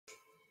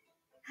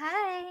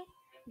Hi!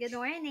 Good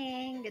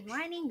morning! Good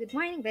morning! Good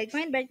morning! Bright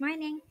morning! Bright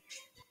morning!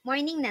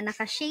 Morning na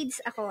naka-shades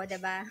ako,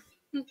 diba?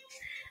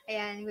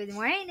 Ayan, good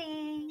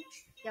morning!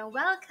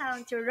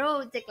 Welcome to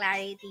Road to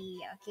Clarity.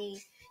 Okay,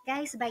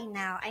 guys, by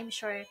now, I'm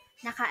sure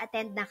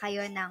naka-attend na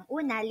kayo ng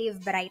una, Live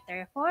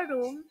Brighter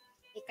Forum.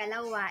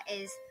 Ikalawa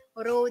is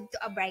Road to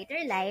a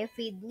Brighter Life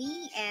with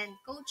me and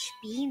Coach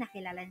P.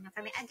 Nakilala niyo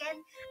kami. Again,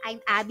 I'm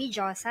Abby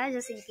Josa,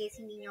 just in case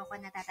hindi niyo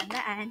ako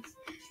natatandaan.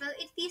 Well,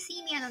 if you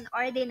see me on an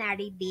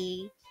ordinary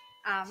day,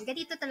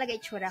 ganito talaga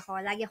itsura ko.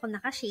 Lagi ako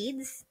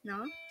naka-shades,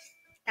 no?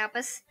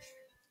 Tapos,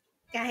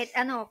 kahit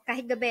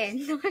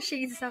gabi,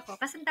 naka-shades ako.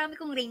 Kasi ang dami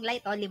kong ring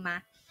light, 5.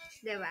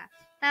 Diba?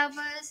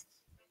 Tapos,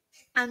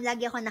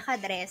 lagi ako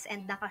naka-dress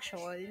and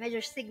naka-shawl.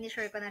 Medyo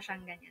signature ko na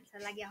siyang ganyan.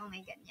 So, lagi ako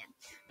may ganyan.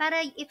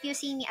 Para if you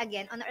see me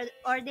again on an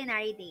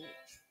ordinary day,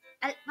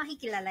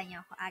 makikilala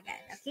niyo ako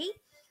agad. Okay?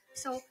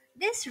 So,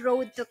 this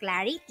road to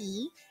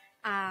clarity,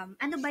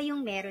 ano ba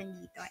yung meron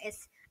dito?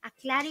 Is a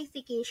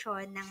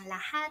clarification ng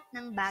lahat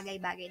ng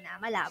bagay-bagay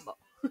na malabo.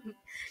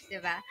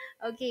 Diba?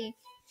 Okay.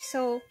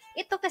 So,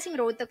 ito kasing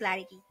road to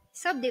clarity,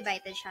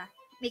 subdivided siya.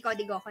 May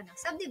kodigo ko no.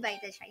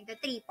 Subdivided siya into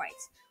 3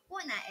 parts.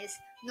 Una is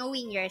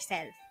knowing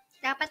yourself.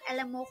 Dapat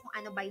alam mo kung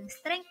ano ba yung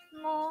strength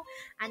mo,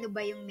 ano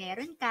ba yung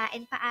meron ka,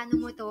 and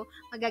paano mo to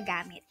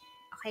magagamit.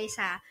 Okay,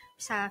 sa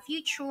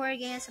future,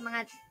 ganyan, sa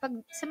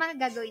mga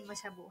gagawin mo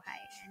sa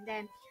buhay. And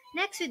then,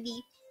 next would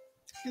be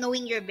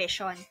knowing your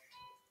vision.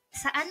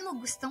 Saan mo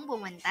gustong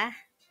pumunta?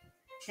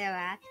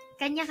 Diba?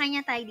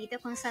 Kanya-kanya tayo dito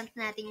kung saan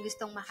natin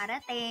gustong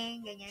makarating,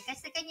 ganyan.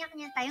 Kasi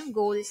kanya-kanya tayong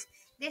goals,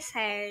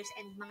 desires,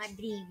 and mga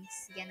dreams,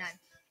 ganon.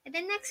 And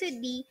then next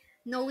would be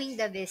knowing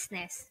the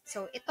business.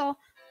 So, ito,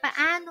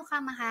 paano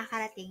ka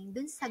makakarating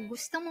dun sa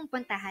gusto mong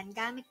puntahan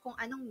gamit kung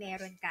anong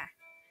meron ka.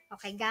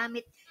 Okay,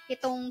 gamit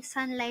itong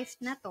Sun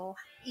Life na to,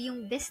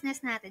 yung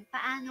business natin,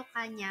 paano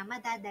kanya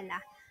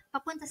madadala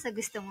papunta sa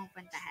gusto mong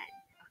puntahan.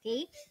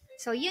 Okay?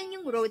 So, yun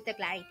yung road to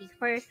clarity.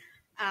 For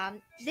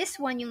this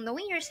one, yung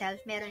knowing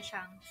yourself, meron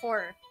siyang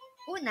 4.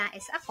 Una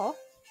is ako,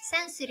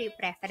 sensory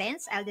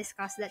preference. I'll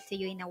discuss that to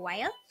you in a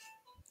while.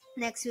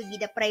 Next would be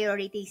the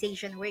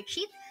prioritization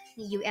worksheet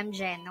ni UM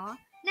Geno.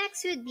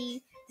 Next would be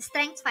the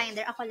strength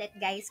finder. Ako let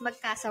guys,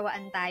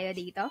 magkasawaan tayo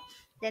dito.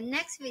 Then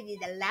next would be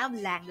the love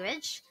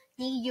language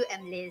ni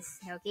UM Liz.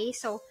 Okay,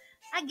 so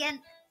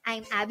again,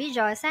 I'm Abby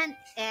Josan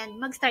and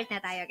mag-start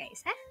na tayo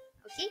guys. Ha?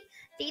 Okay?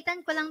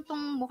 Titan ko lang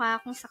tong mukha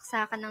kong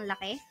saksakan ng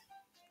laki.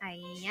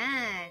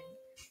 Ayan.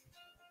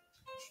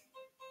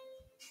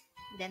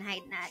 Then,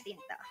 hide natin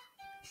to.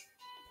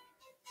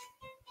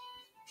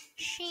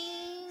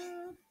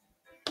 Shing!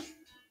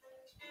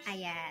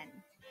 Ayan.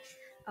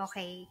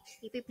 Okay.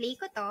 Ipi-play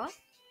ko to.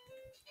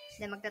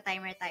 Then,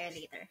 magta-timer tayo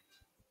later.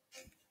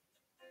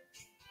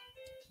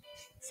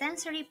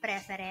 Sensory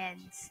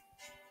preference.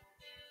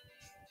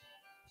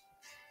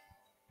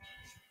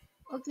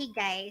 Okay,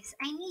 guys.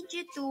 I need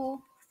you to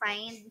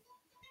find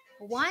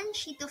one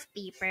sheet of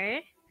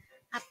paper,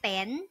 a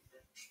pen,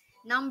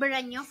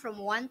 numberan nyo from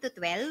 1 to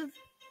 12,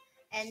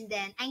 and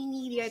then, I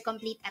need your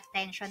complete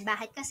attention.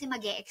 Bakit? Kasi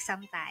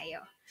mag-e-exam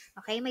tayo.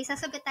 Okay? May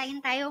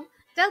sasagutin tayong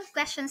 12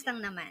 questions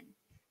lang naman.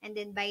 And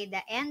then, by the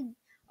end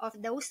of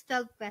those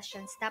 12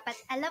 questions, dapat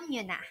alam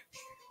nyo na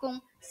kung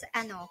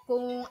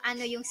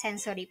ano yung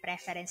sensory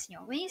preference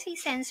nyo. When you say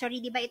sensory,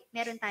 di ba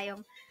meron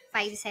tayong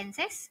 5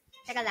 senses?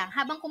 Teka lang,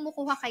 habang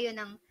kumukuha kayo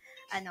ng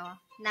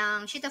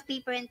sheet of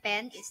paper and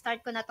pen,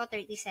 start ko na to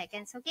 30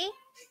 seconds, okay?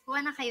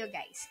 Kuha na kayo,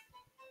 guys.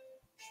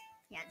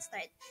 Yan,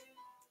 start.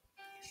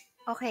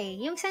 Okay,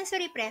 yung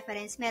sensory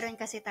preference, meron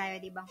kasi tayo,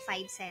 di bang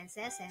 5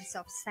 senses? Sense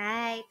of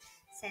sight,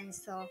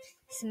 sense of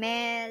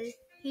smell,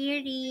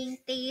 hearing,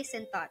 taste,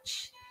 and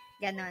touch.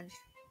 Ganon.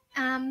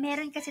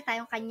 Meron kasi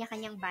tayong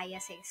kanya-kanyang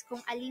biases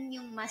kung alin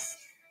yung mas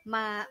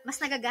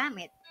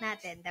nagagamit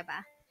natin,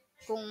 diba?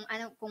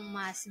 Kung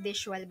mas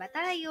visual ba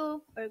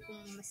tayo, or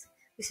kung mas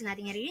gusto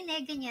natin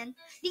naririnig, ganyan.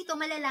 Dito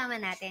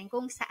malalaman natin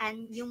kung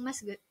saan yung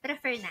mas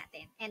prefer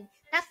natin. And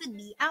that would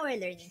be our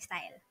learning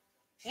style.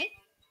 Okay?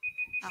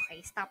 Okay,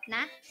 stop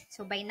na.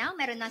 So, by now,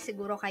 meron na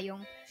siguro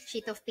kayong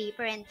sheet of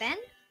paper and pen.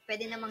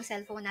 Pwede namang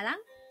cellphone na lang.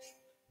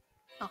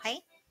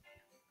 Okay?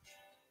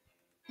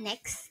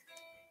 Next.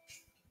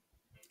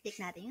 Click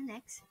natin yung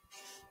next.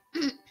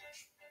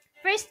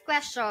 First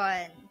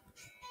question.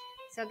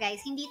 So,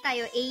 guys, hindi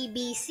tayo A,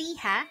 B, C,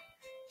 ha?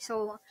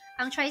 So,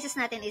 ang choices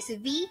natin is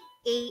V,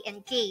 A,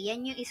 and K.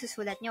 Yan yung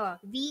isusulat nyo.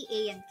 V, A,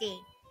 and K.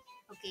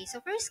 Okay,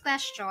 so first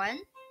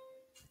question.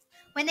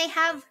 When I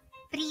have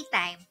free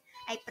time,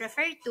 I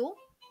prefer to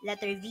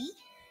letter V,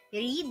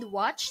 read,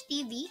 watch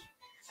TV,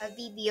 a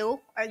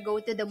video, or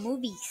go to the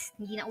movies.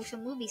 Hindi na uso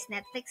movies,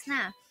 Netflix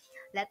na.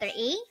 Letter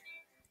A,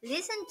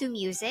 listen to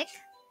music,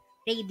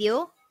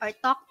 radio, or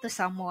talk to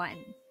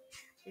someone.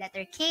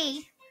 Letter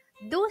K,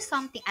 do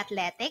something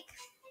athletic,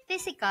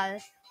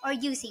 physical, or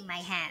using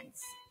my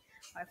hands.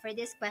 Or for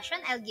this question,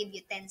 I'll give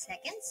you 10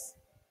 seconds.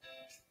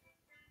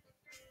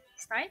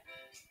 Start.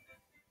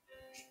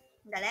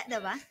 Dali,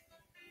 diba?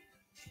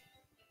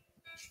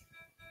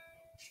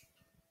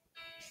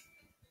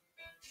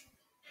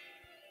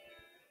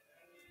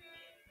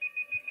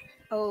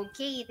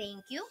 Okay,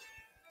 thank you.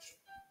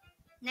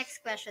 Next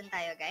question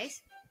tayo,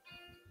 guys.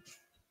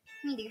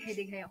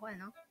 Dighay ako,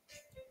 ano?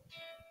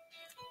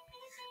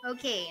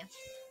 Okay.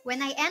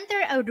 When I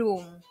enter a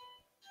room,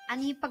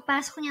 ano yung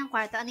pagpasok niyang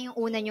kwarto, ano yung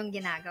una niyong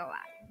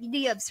ginagawa? Do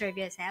you observe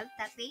yourself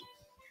that way?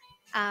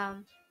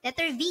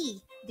 Letter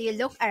B, do you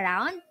look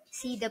around,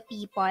 see the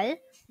people,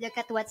 look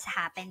at what's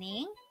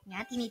happening?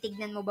 Nga,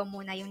 tinitignan mo ba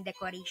muna yung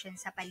decoration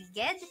sa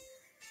paligid?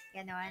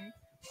 Ganon.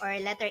 Or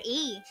letter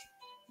A,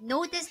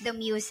 notice the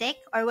music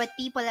or what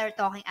people are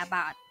talking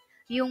about.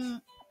 Yung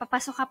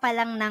papasok ka pa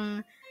lang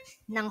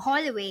ng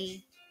hallway,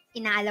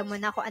 inaalam mo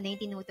na kung ano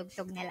yung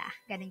tinutugtog nila.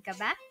 Ganun ka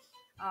ba?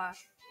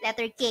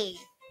 Letter K,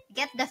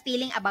 get the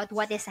feeling about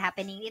what is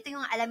happening. Ito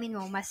yung alamin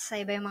mo, mas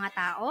sa iba yung mga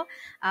tao.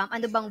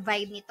 Ano bang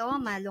vibe nito?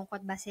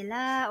 Malungkot ba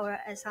sila? Or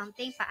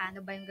something?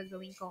 Paano ba yung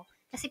gagawin ko?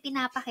 Kasi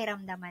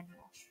pinapakiramdaman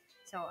mo.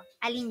 So,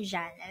 alin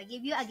dyan? I'll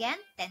give you again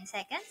 10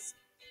 seconds.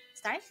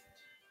 Start.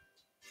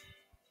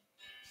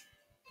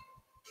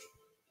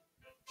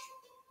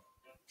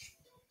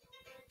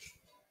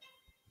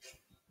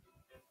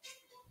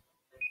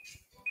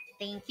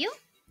 Thank you.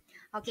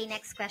 Okay,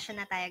 next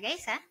question na tayo,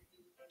 guys, ha?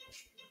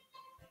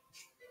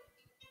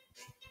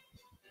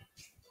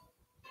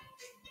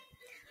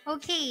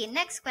 Okay,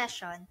 next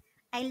question.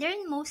 I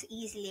learn most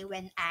easily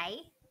when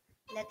I,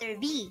 letter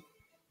B,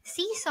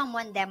 see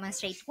someone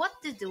demonstrate what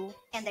to do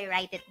and I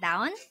write it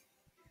down.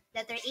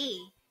 Letter A,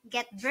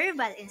 get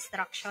verbal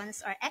instructions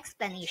or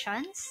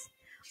explanations.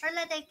 Or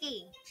letter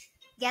K,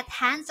 get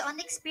hands-on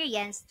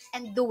experience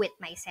and do it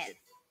myself.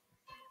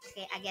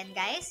 Okay, again,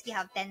 guys, you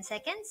have 10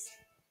 seconds.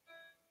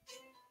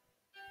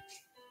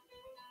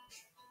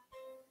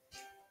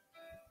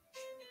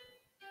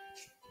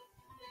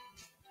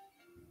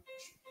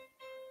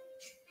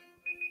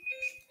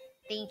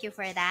 Thank you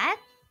for that.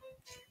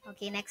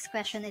 Okay, next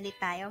question ulit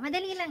tayo.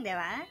 Madali lang, di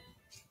ba?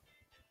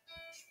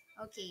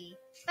 Okay,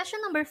 question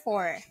number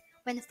 4.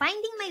 When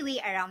finding my way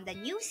around the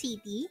new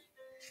city,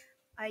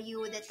 are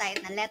you the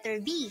type na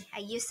letter B,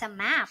 I use a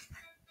map?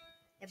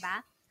 Diba?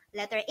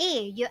 Letter A,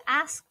 you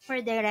ask for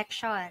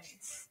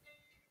directions.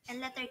 And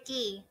letter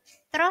K,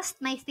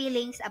 trust my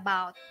feelings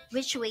about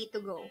which way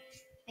to go.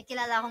 May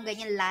kilala akong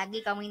ganyan,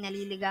 lagi kami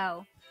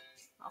naliligaw.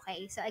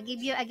 Okay, so I give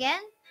you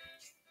again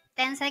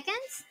 10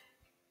 seconds.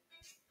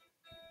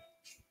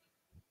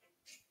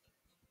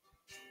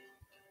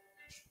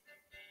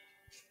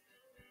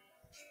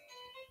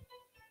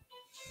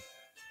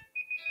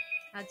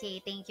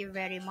 Okay, thank you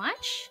very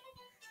much.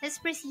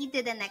 Let's proceed to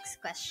the next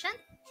question.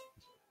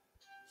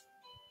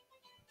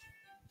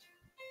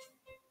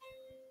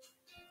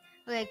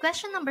 Okay,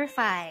 question number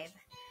 5.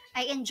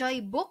 I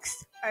enjoy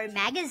books or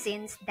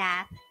magazines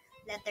that,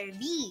 letter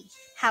B,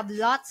 have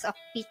lots of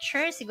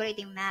pictures, siguro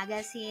ito yung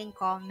magazine,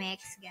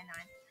 comics,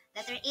 ganon.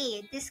 Letter A,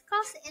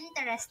 discuss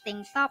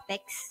interesting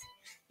topics.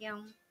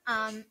 Yung,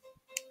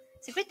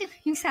 siguro ito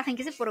yung sa akin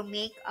kasi puro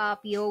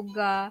makeup,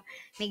 yoga,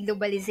 may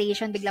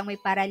globalization, biglang may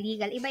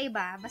paralegal,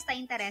 iba-iba, basta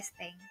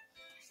interesting.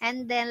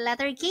 And then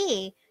letter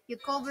K, you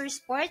cover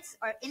sports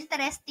or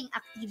interesting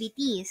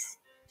activities.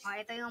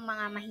 Ito yung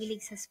mga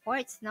mahilig sa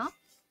sports, no?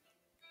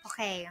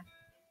 Okay.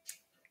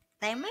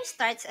 Timer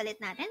starts ulit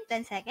natin.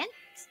 10 seconds.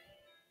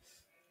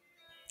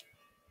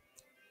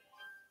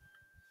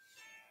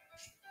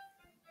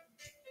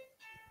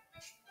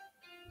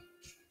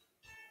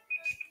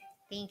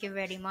 Thank you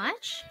very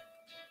much.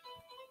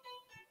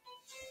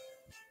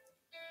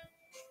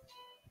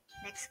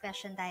 Next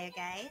question tayo,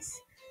 guys.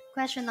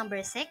 Question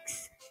number 6.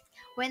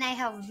 When I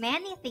have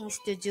many things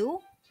to do,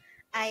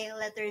 I,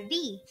 letter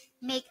B,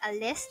 make a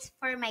list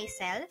for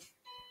myself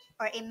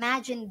or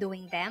imagine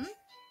doing them.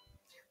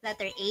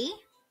 Letter A,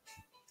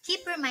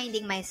 keep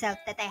reminding myself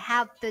that I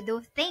have to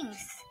do things.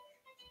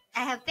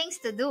 I have things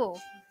to do.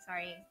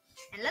 Sorry.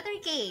 And letter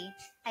K,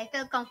 I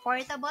feel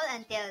comfortable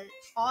until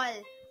all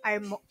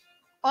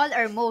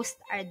or most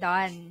are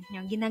done.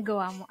 Yung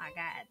ginagawa mo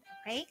agad.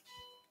 Okay?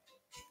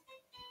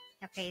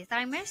 Okay,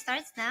 timer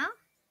starts now.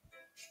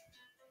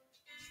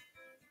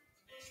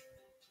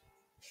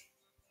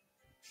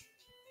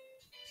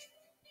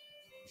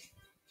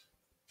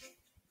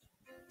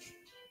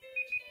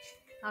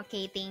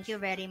 Okay, thank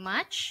you very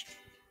much.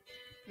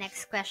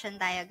 Next question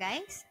tayo,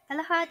 guys.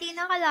 Kalahati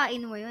na,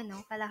 kalain mo yun,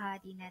 no?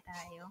 Kalahati na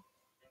tayo.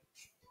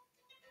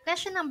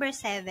 Question number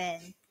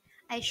 7.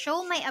 I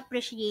show my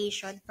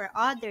appreciation for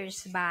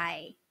others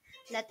by,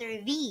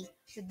 letter V,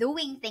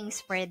 doing things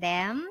for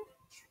them.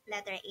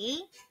 Letter A,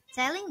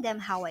 telling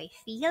them how I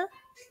feel.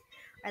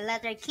 Or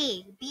letter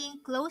K, being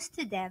close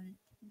to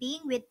them,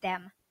 being with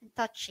them, and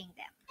touching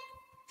them.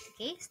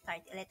 Okay,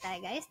 start ulit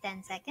tayo, guys.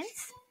 10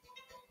 seconds.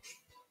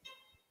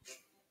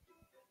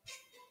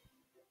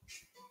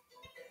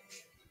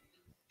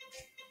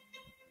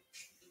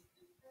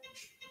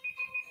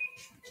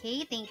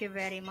 Okay, thank you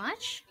very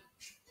much.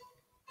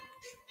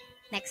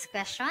 Next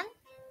question.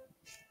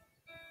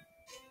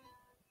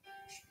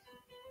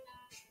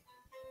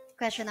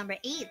 Question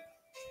number 8.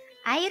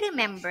 I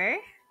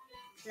remember,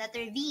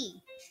 letter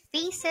B,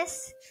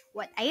 faces,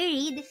 what I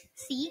read,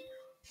 see,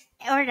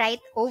 or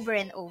write over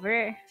and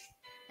over.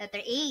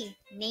 Letter A,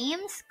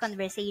 names,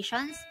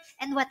 conversations,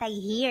 and what I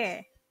hear.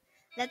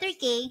 Letter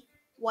K,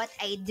 what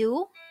I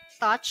do,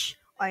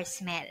 touch, or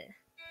smell.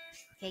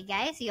 Okay,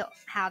 guys, you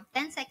have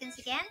 10 seconds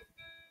again.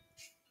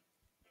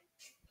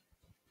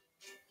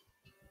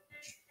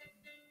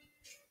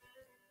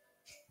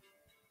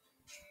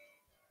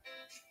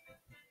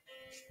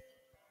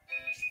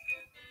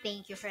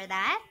 Thank you for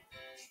that.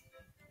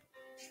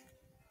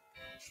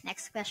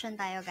 Next question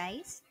tayo,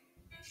 guys.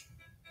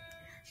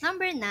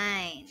 Number 9.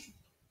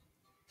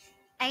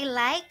 I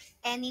like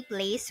any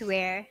place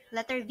where,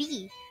 letter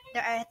B,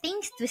 there are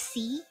things to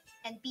see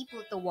and people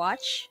to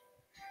watch.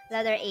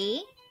 Letter A,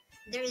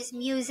 there is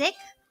music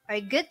or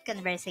good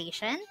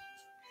conversation.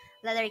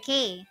 Letter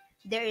K,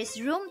 there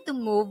is room to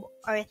move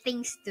or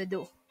things to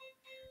do.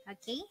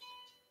 Okay?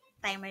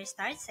 Timer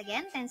starts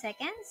again, 10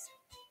 seconds.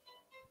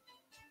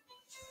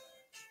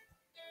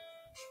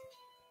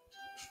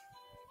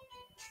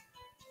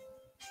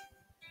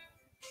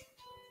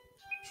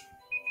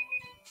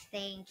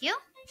 Thank you.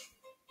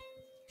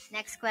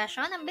 Next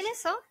question. Ang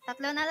bilis, oh.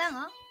 Tatlo na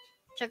lang, oh.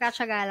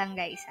 Tsaga-tsaga lang,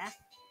 guys, ha.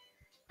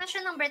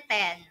 Question number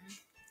 10.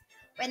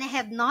 When I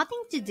have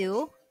nothing to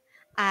do,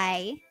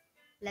 I,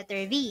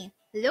 letter V,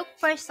 look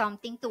for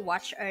something to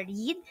watch or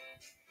read.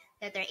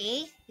 Letter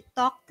A,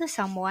 talk to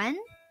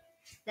someone.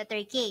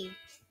 Letter K,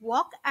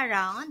 walk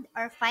around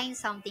or find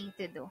something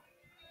to do.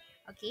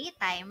 Okay,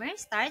 timer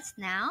starts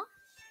now.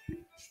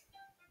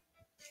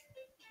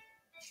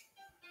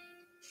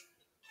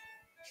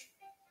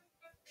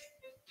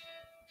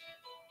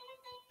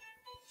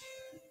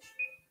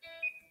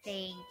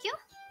 Thank you.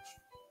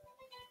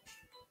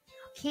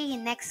 Okay,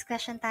 next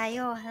question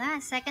tayo.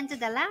 Second to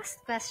the last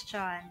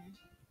question.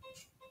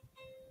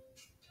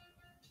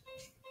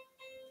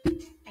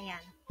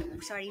 Ayan.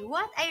 Sorry.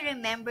 What I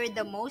remember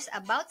the most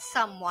about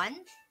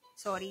someone.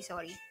 Sorry.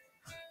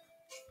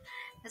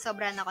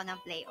 Nasobrahan ako ng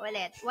play.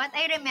 Ulit. What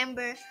I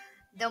remember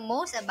the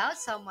most about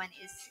someone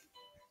is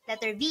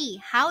letter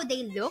B, how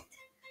they looked,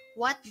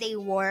 what they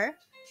wore,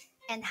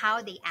 and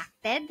how they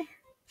acted.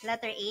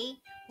 Letter A,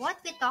 what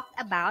we talked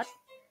about,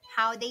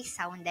 how they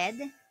sounded.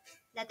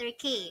 Letter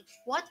K,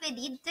 what we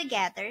did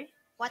together,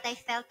 what I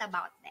felt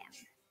about them.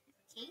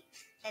 Okay,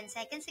 10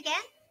 seconds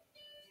again.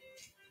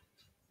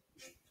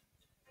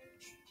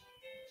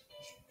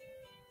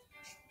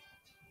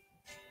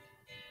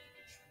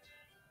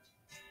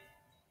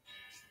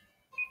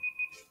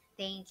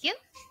 Thank you.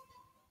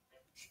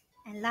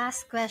 And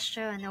last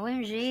question.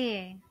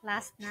 OMG.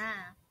 Last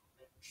na.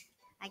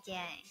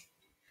 Again.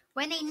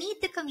 When I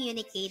need to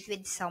communicate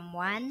with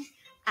someone,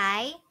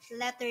 I,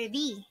 letter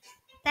B,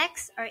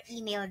 text or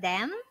email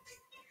them.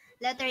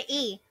 Letter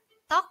A,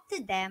 talk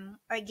to them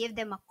or give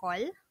them a call.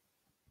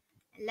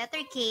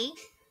 Letter K,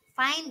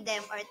 find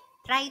them or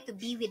try to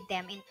be with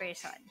them in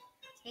person.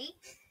 Okay?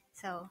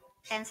 So,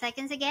 10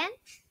 seconds again.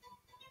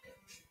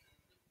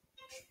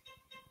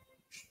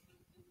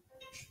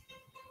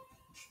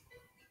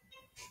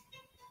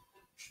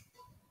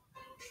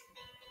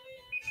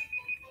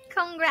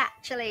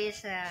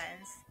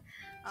 Congratulations!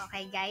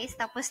 Okay guys,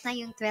 tapos na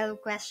yung 12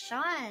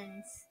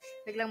 questions.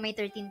 Biglang may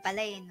 13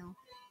 pala eh, no?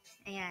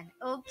 Ayan.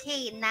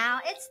 Okay,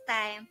 now it's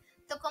time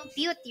to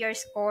compute your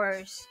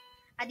scores.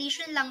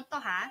 Addition lang to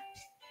ha.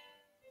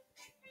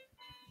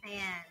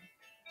 Ayan.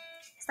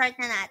 Start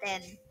na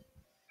natin.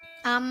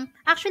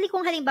 Actually,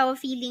 kung halimbawa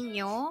feeling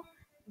nyo,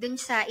 dun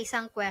sa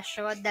isang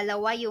question,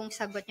 dalawa yung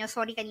sagot nyo.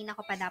 Sorry, kanina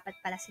ko pa dapat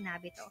pala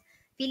sinabi to.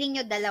 Feeling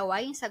nyo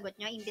dalawa yung sagot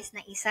nyo, imbes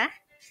na isa,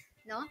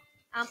 no?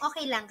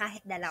 Okay lang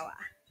kahit dalawa.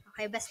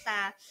 Okay,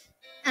 basta,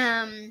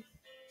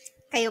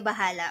 kayo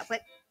bahala.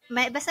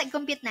 Basta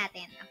compute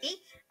natin, okay?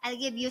 I'll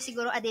give you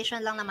siguro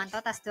addition lang naman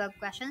to, tas 12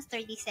 questions,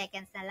 30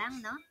 seconds na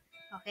lang, no?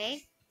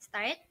 Okay,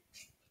 start.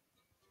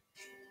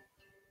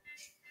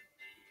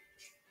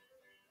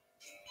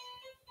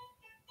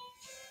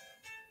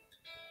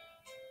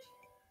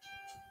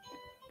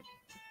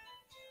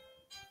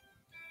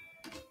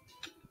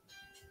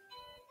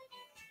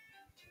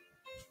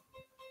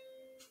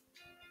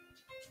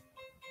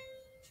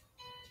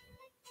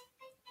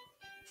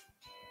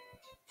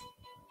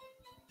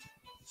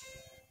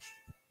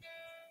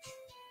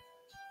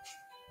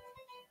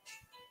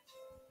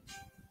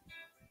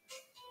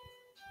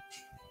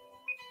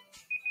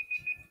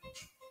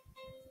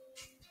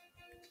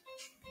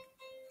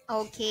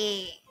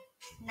 Okay.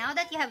 Now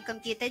that you have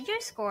computed your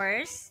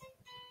scores,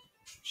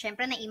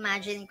 syempre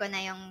na-imagine ko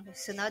na yung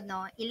sunod,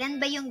 no? Ilan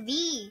ba yung V?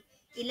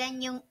 Ilan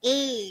yung A?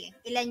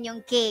 Ilan yung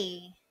K?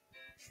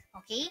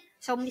 Okay?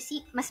 So,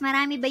 mas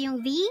marami ba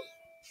yung V?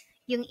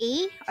 Yung A?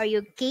 Or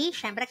yung K?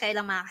 Syempre, kayo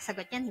lang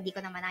makakasagot yan. Hindi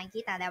ko naman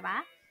nakikita,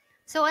 diba?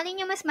 So,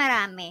 alin yung mas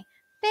marami?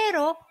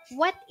 Pero,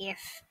 what if?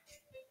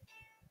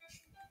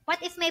 What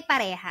if may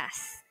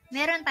parehas?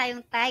 Meron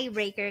tayong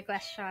tiebreaker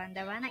question,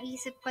 diba?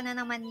 Naisip ko na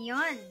naman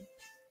yon.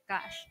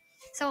 Gosh.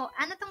 So,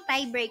 ano tong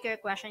tiebreaker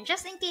question?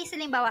 Just in case,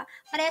 halimbawa,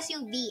 parehas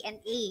yung B and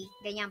A,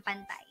 ganyang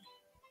pantay.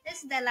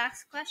 This is the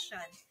last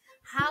question.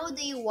 How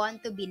do you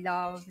want to be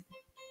loved?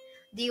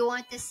 Do you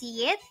want to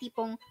see it?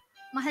 Tipong,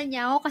 mahal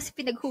niya ako kasi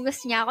pinaghugas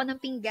niya ako ng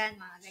pinggan.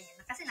 Mga ganyan.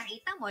 Kasi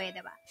nakita mo eh,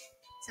 diba?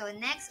 So,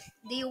 next,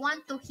 do you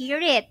want to hear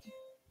it?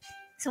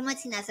 So,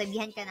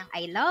 sinasabihan ka ng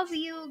I love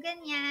you,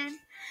 ganyan.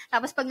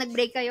 Tapos, pag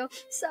nag-break kayo,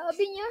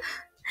 sabi niya,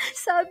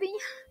 sabi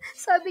niya,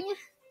 sabi niya.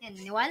 Yan,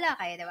 niwala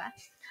kayo, diba?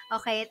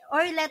 Okay,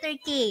 or letter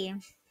K,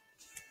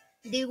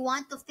 do you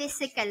want to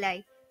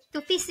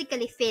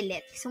physically feel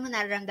it? So, mo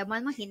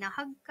nararamdaman mo,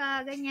 hinahag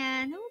ka,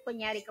 ganyan.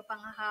 Kunyari ka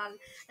pang hug.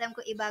 Alam ko,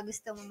 iba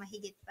gusto mo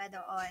mahigit pa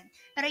doon.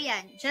 Pero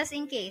yan, just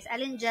in case,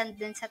 alin dyan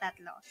dun sa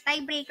tatlo.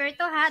 Tiebreaker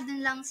to ha, dun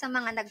lang sa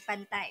mga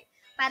nagpantay.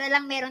 Para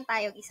lang meron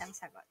tayong isang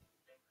sagot.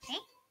 Okay?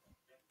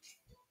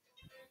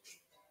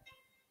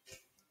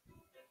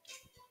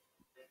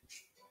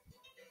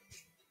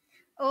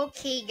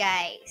 Okay,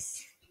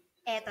 guys.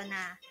 Eto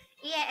na.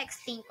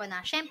 I-explain ko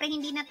na. Siyempre,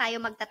 hindi na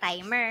tayo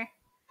magta-timer.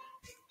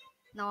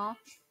 No?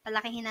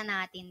 Palakihin na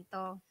natin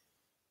to.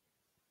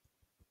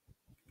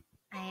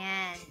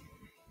 Ayan.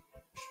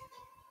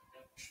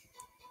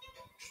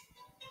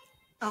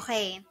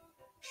 Okay.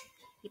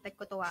 Lipat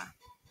ko to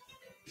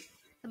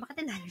So,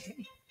 bakit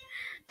nilalagay?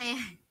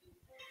 Ayan.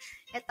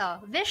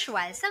 Ito,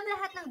 visual. Sa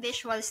lahat ng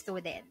visual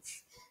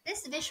students.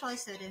 These visual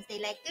students,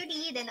 they like to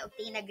read and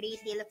obtain a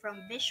great deal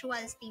from visual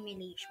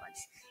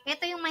stimulations.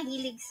 Ito yung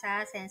mahilig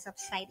sa sense of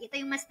sight.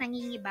 Ito yung mas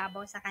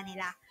nangingibabaw sa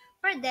kanila.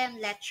 For them,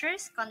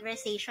 lectures,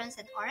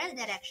 conversations, and oral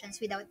directions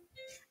without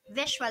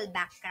visual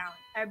background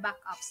or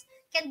backups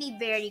can be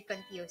very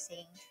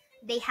confusing.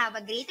 They have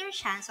a greater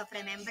chance of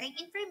remembering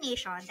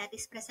information that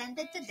is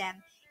presented to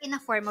them in a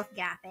form of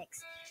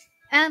graphics.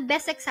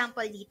 Best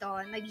example dito,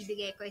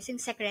 mabibigay ko is yung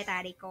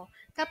secretary ko.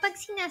 Kapag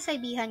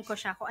sinasabihan ko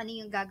siya kung ano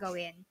yung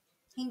gagawin,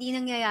 hindi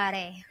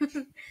nangyayari.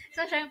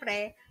 So,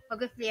 syempre,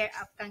 mag-flare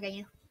up kang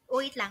ganyan.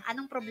 Wait lang,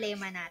 anong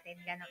problema natin?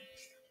 Ganon.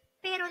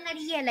 Pero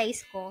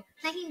na-realize ko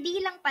na hindi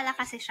lang pala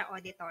kasi siya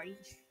auditory.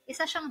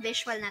 Isa siyang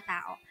visual na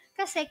tao.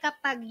 Kasi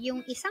kapag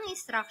yung isang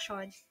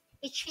instruction,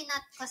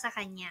 i-chinat ko sa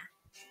kanya,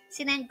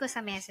 sinend ko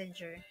sa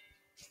messenger,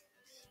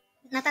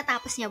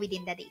 natatapos niya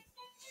within the day.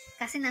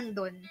 Kasi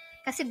nandun.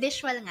 Kasi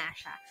visual nga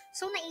siya.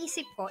 So,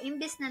 naisip ko,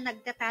 imbes na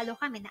nagtatalo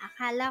kami na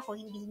akala ko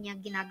hindi niya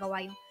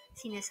ginagawa yung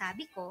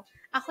sinasabi ko,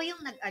 ako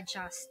yung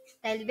nag-adjust.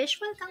 Dahil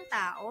visual kang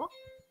tao,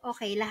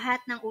 okay,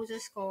 lahat ng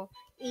usos ko,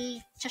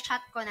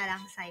 i-chat ko na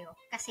lang sa'yo.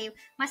 Kasi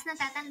mas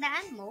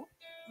natatandaan mo,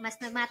 mas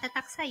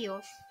namatatak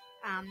sa'yo,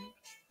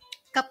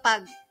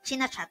 kapag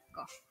chinachat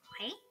ko.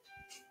 Okay?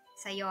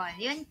 So, yun.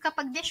 Yun,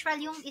 kapag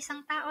visual yung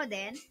isang tao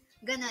din,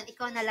 ganun,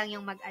 ikaw na lang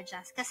yung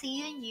mag-adjust. Kasi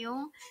yun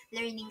yung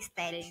learning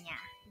style niya.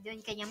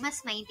 Doon kanya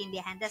mas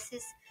maintindihan. This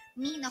is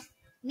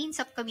means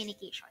of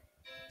communication.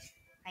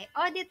 Okay,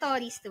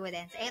 auditory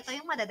students. Ito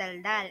yung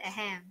madadaldal.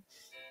 Ahem.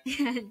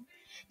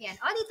 Yan.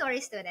 Auditory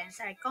students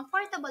are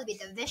comfortable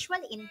with the visual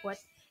input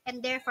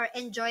and therefore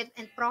enjoy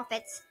and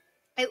profits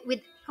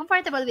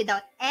comfortable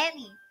without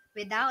any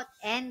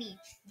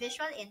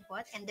visual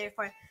input and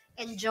therefore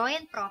enjoy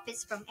and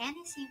profits from any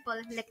simple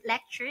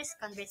lectures,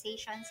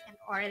 conversations, and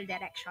oral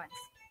directions.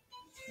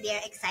 They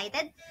are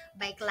excited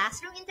by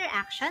classroom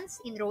interactions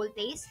in role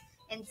plays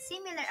and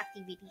similar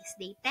activities.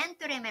 They tend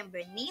to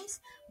remember names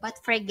but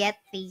forget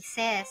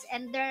faces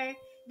and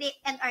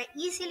are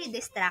easily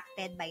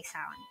distracted by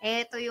sound.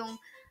 Ito yung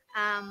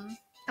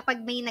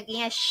kapag may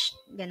nag-ingay,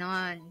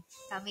 ganon.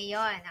 Kami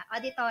yun.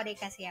 Auditory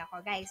kasi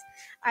ako, guys.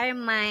 Our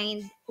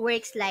mind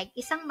works like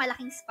isang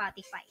malaking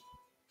Spotify.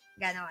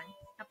 Ganon.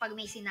 Kapag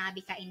may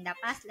sinabi ka in the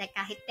past, like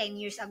kahit 10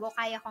 years ago,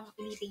 kaya kong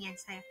ulitin yan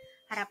sa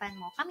harapan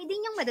mo. Kami din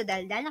yung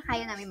madadaldal na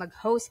kaya namin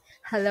mag-host.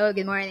 Hello,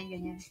 good morning,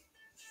 ganyan.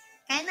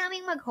 Kaya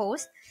namin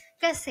mag-host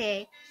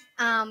kasi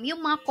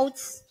yung mga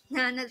quotes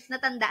na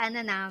natandaan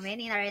na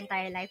namin in our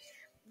entire life,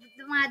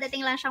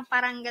 dumadating lang siyang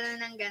parang gano'n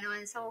ng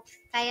gano'n. So,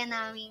 kaya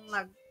namin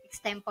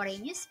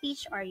mag-extemporaneous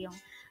speech or yung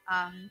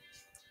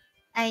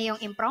yung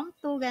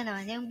impromptu,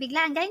 gano'n. Yung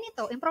biglaan, gaya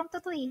nito,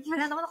 impromptu to eh.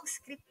 Wala na ako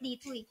script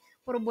dito eh.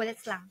 Puro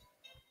bullets lang.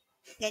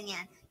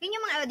 Ganyan. Yun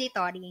yung mga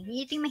auditory.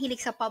 Ito yung mahilig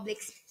sa public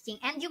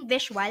speaking. And yung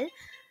visual,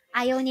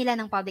 ayaw nila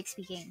ng public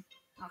speaking.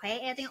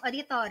 Okay? Ito yung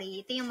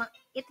auditory.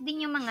 Ito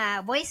din yung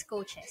mga voice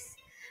coaches.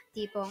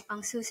 Tipong,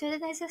 ang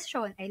susunod na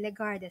session ay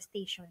Legarda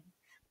Station.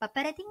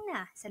 Paparating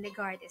na sa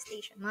Legarda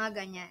Station. Mga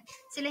ganyan.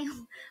 Sila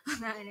yung,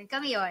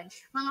 kami yon,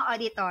 mga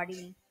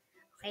auditory.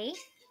 Okay?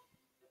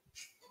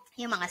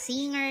 Yung mga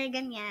singer,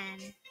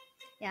 ganyan.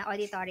 Yan,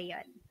 auditory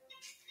yon.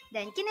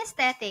 Then,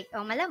 kinesthetic,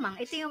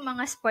 malamang, ito yung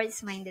mga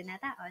sports-minded na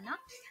tao, no?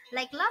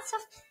 Like lots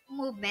of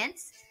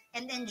movements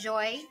and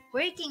enjoy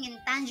working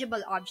in tangible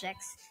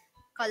objects,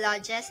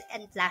 collages,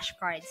 and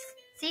flashcards.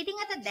 Sitting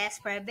at a desk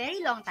for a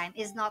very long time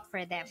is not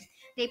for them.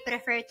 They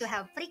prefer to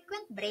have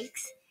frequent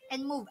breaks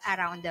and move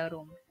around the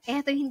room.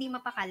 Ito yung hindi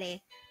mapakali.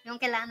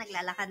 Yung kailangan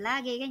naglalakad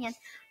lagi, ganyan.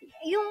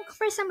 Yung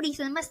for some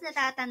reason, mas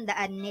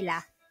natatandaan nila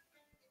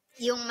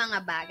yung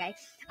mga bagay.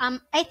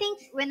 I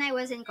think when I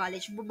was in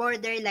college,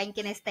 borderline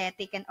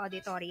kinesthetic and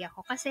auditory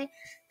ako. Kasi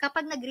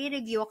kapag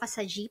nagre-review ka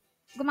sa jeep,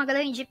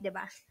 gumagalaw yung jeep, di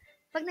ba?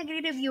 Pag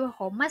nagre-review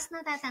ako, mas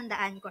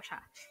natatandaan ko siya.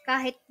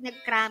 Kahit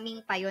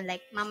nag-cramming pa yun,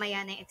 like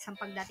mamaya na yung exam,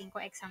 pagdating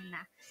ko exam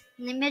na.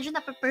 Medyo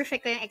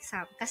na-perfect ko yung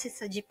exam kasi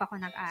sa jeep ako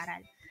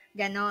nag-aral.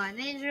 Ganon.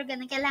 Medyo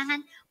ganon.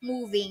 Kailangan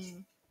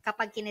moving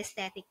kapag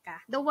kinesthetic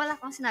ka. Though wala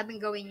akong sinabing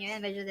gawin nyo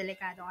yan, medyo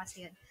delikado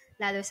kasi yun.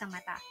 Lalo sa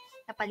mata.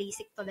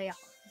 Napalisik tuloy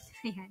ako.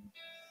 Ayan.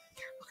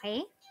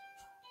 Okay?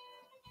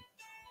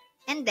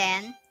 And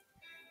then,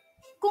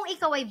 kung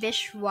ikaw ay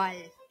visual,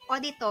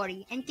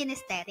 auditory, and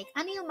kinesthetic,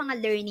 ano yung mga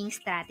learning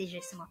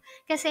strategies mo?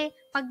 Kasi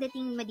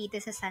pagdating mo dito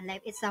sa Sun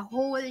Life, it's a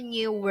whole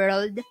new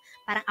world,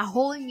 parang a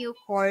whole new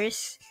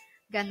course,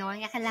 ganon.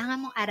 Kaya kailangan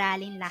mong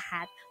aralin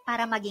lahat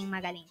para maging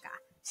magaling ka.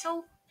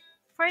 So,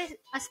 for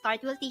a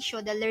start, we'll teach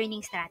you the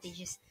learning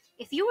strategies.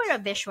 If you were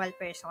a visual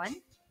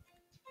person,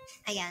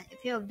 ayan,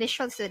 if you're a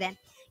visual student,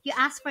 you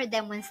ask for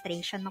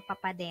demonstration,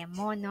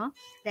 magpapademo, no?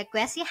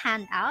 Request your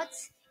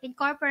handouts,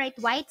 incorporate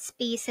white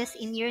spaces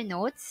in your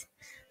notes,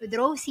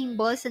 draw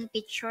symbols and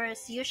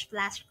pictures, use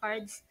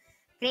flashcards,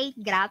 create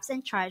graphs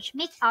and charts,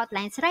 make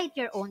outlines, write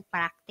your own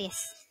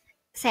practice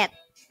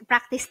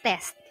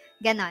test,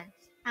 ganon.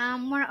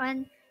 More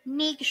on,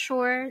 make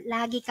sure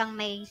lagi kang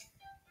may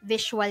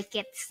visual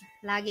kits,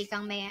 lagi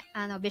kang may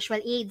visual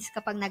aids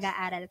kapag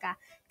nag-aaral ka.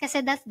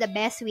 Kasi that's the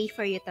best way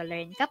for you to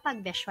learn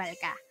kapag visual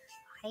ka.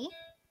 Okay?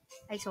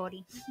 Ay,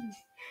 sorry.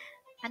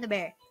 Ano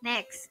ba?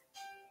 Next.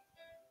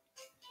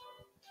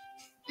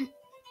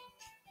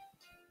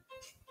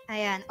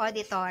 Ayan,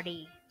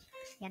 auditory.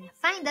 Yan.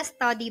 Find a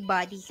study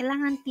buddy.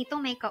 Kailangan dito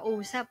may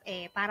kausap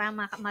para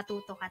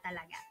matuto ka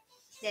talaga.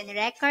 Then,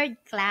 record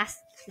class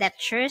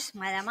lectures.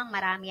 Malamang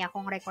marami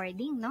akong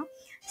recording, no?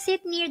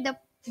 Sit near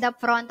the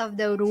front of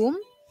the room.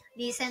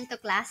 Listen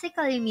to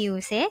classical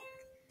music.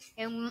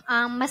 Yung,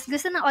 mas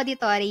gusto ng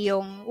auditory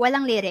yung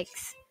walang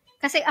lyrics.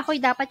 Kasi ako'y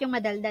dapat yung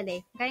madaldal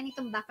Kaya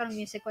nitong background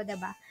music ko,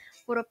 diba?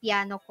 Puro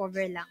piano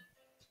cover lang.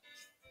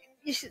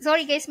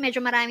 Sorry guys, medyo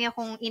marami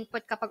akong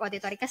input kapag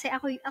auditory kasi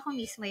ako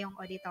mismo yung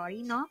auditory,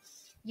 no?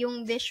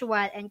 Yung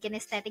visual and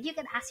kinesthetic, you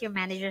can ask your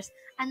managers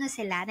ano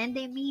sila, and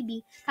then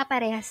maybe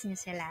kaparehas nyo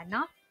sila,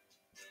 no?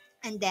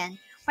 And then,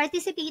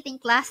 participate in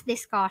class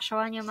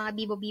discussion, yung mga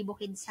bibo-bibo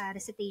kids sa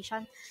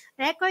recitation.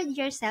 Record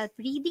yourself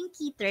reading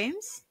key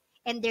terms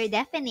and their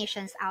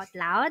definitions out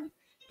loud.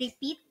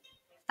 Repeat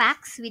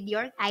facts with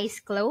your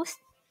eyes closed.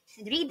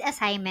 And read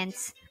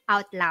assignments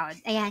out loud.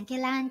 Ayan,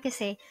 kailangan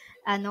kasi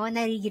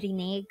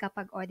naririnig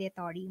kapag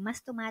auditory.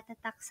 Mas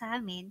tumatatak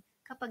sa amin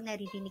kapag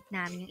naririnig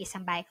namin yung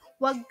isang bagay.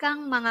 Huwag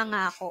kang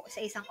mangangako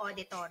sa isang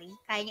auditory.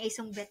 Kaya niya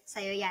isang bet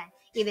sa'yo yan,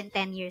 even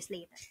 10 years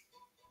later.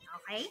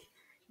 Okay?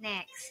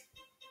 Next.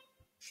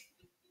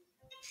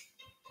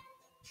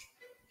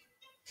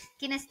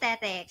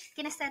 Kinesthetic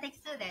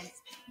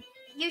students,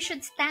 you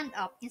should stand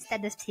up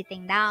instead of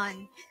sitting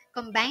down.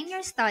 Combine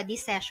your study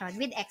session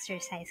with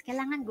exercise.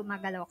 Kailangan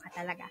gumagalaw ka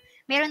talaga.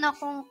 Meron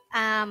akong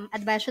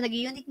advice,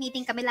 nag-unit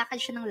meeting kami, lakad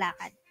siya ng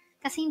lakad.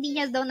 Kasi hindi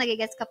niya daw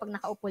nagigets kapag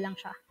nakaupo lang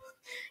siya.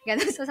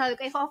 Ganon. So sabi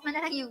ko, i-off mo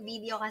na lang yung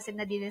video kasi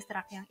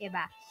nadidistract yung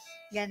iba.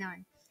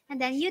 Ganon. And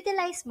then,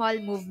 utilize small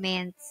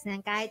movements.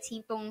 Kahit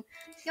simpong,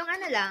 yung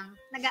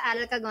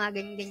nag-aaral ka,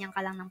 gumaganyan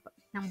ka lang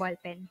ng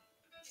ballpen.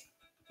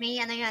 May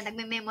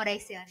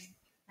nagme-memorize yun.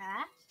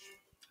 Ha?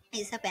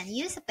 Use a pen,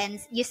 use a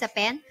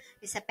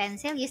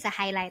pencil, use a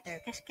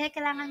highlighter. Kasi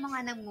kailangan mo nga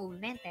ng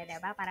movement,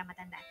 diba? Para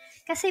matandaan.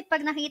 Kasi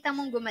pag nakita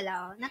mong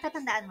gumalaw,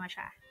 natatandaan mo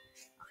siya.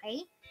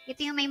 Okay?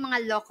 Ito yung may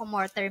mga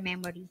locomotor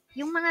memory.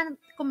 Yung mga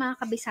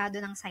kumakabisado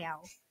ng sayaw.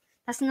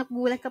 Tapos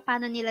nagulat ka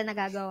paano nila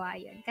nagagawa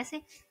yun.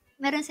 Kasi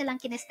meron silang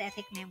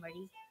kinesthetic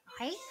memory.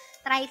 Okay?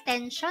 Try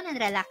tension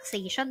and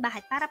relaxation.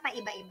 Bakit? Para pa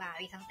iba-iba.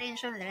 Isang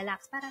tension and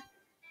relax. Para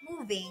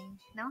moving,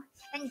 no?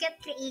 And get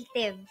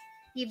creative.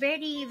 Be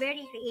very,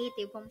 very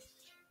creative. Kung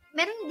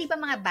meron di ba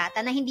mga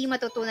bata na hindi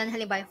matutunan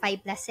halimbawa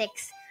 5 plus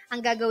 6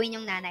 ang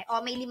gagawin yung nanay. O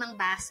may 5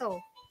 baso.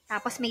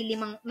 Tapos may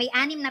 6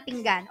 na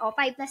pinggan. O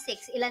 5 plus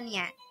 6, ilan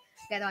yan?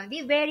 Ganon.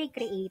 Be very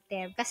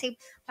creative. Kasi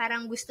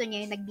parang gusto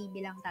niya yung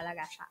nagbibilang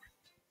talaga siya.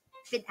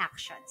 With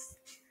actions.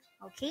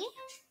 Okay?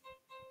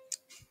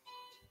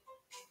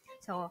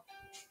 So,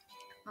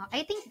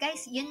 I think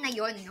guys, yun na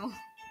yun, no?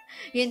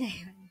 Yun na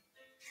yun.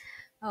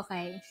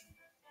 Okay.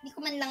 Hindi ko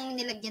man lang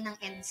nilagyan ng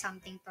end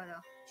something to, no?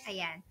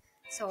 Ayan.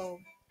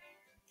 So,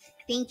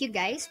 thank you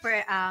guys for,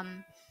 sa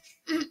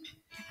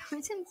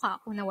mukha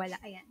ako nawala.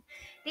 Ayan.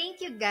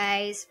 Thank you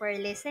guys for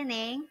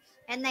listening.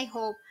 And I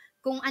hope,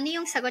 kung ano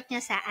yung sagot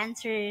niya sa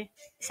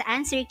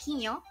answer key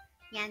nyo,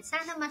 yan,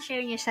 sana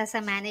ma-share nyo siya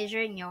sa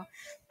manager nyo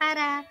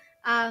para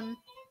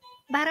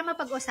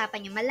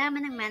mapag-usapan nyo,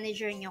 malaman ng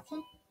manager nyo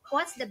kung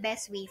what's the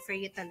best way for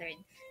you to learn.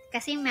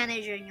 Kasi yung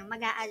manager nyo,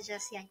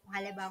 mag-a-adjust yan. Kung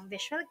halimbawa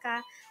visual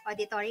ka,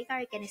 auditory ka,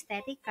 or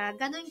kinesthetic ka,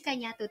 ganun ka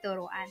niya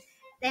tuturuan.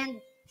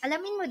 Then,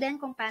 alamin mo din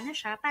kung paano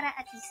siya para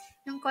at least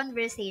yung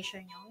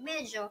conversation nyo,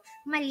 medyo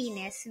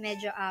malinis,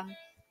 medyo,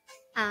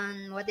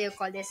 what do you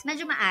call this?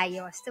 Medyo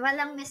maayos.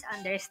 Walang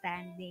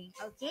misunderstanding.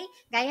 Okay?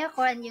 Gaya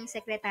ko, yung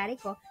secretary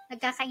ko,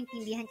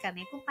 nagkakaintindihan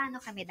kami kung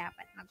paano kami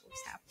dapat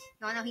mag-usap.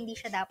 No, hindi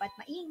siya dapat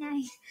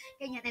maingay.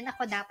 Ganyan. And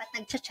ako dapat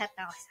nag-chat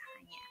ako sa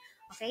kanya.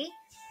 Okay?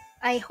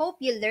 I hope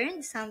you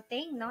learned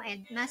something, no?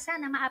 And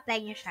sana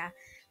ma-apply nyo siya.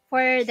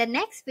 For the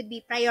next would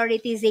be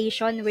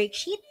prioritization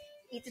worksheet.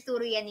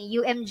 Ituturo yan ni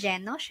UM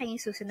Geno. Siya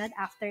yung susunod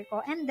after ko.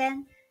 And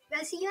then,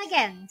 we'll see you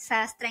again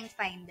sa Strength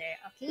Finder.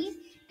 Okay?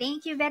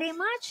 Thank you very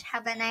much.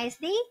 Have a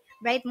nice day.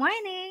 Bright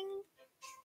morning!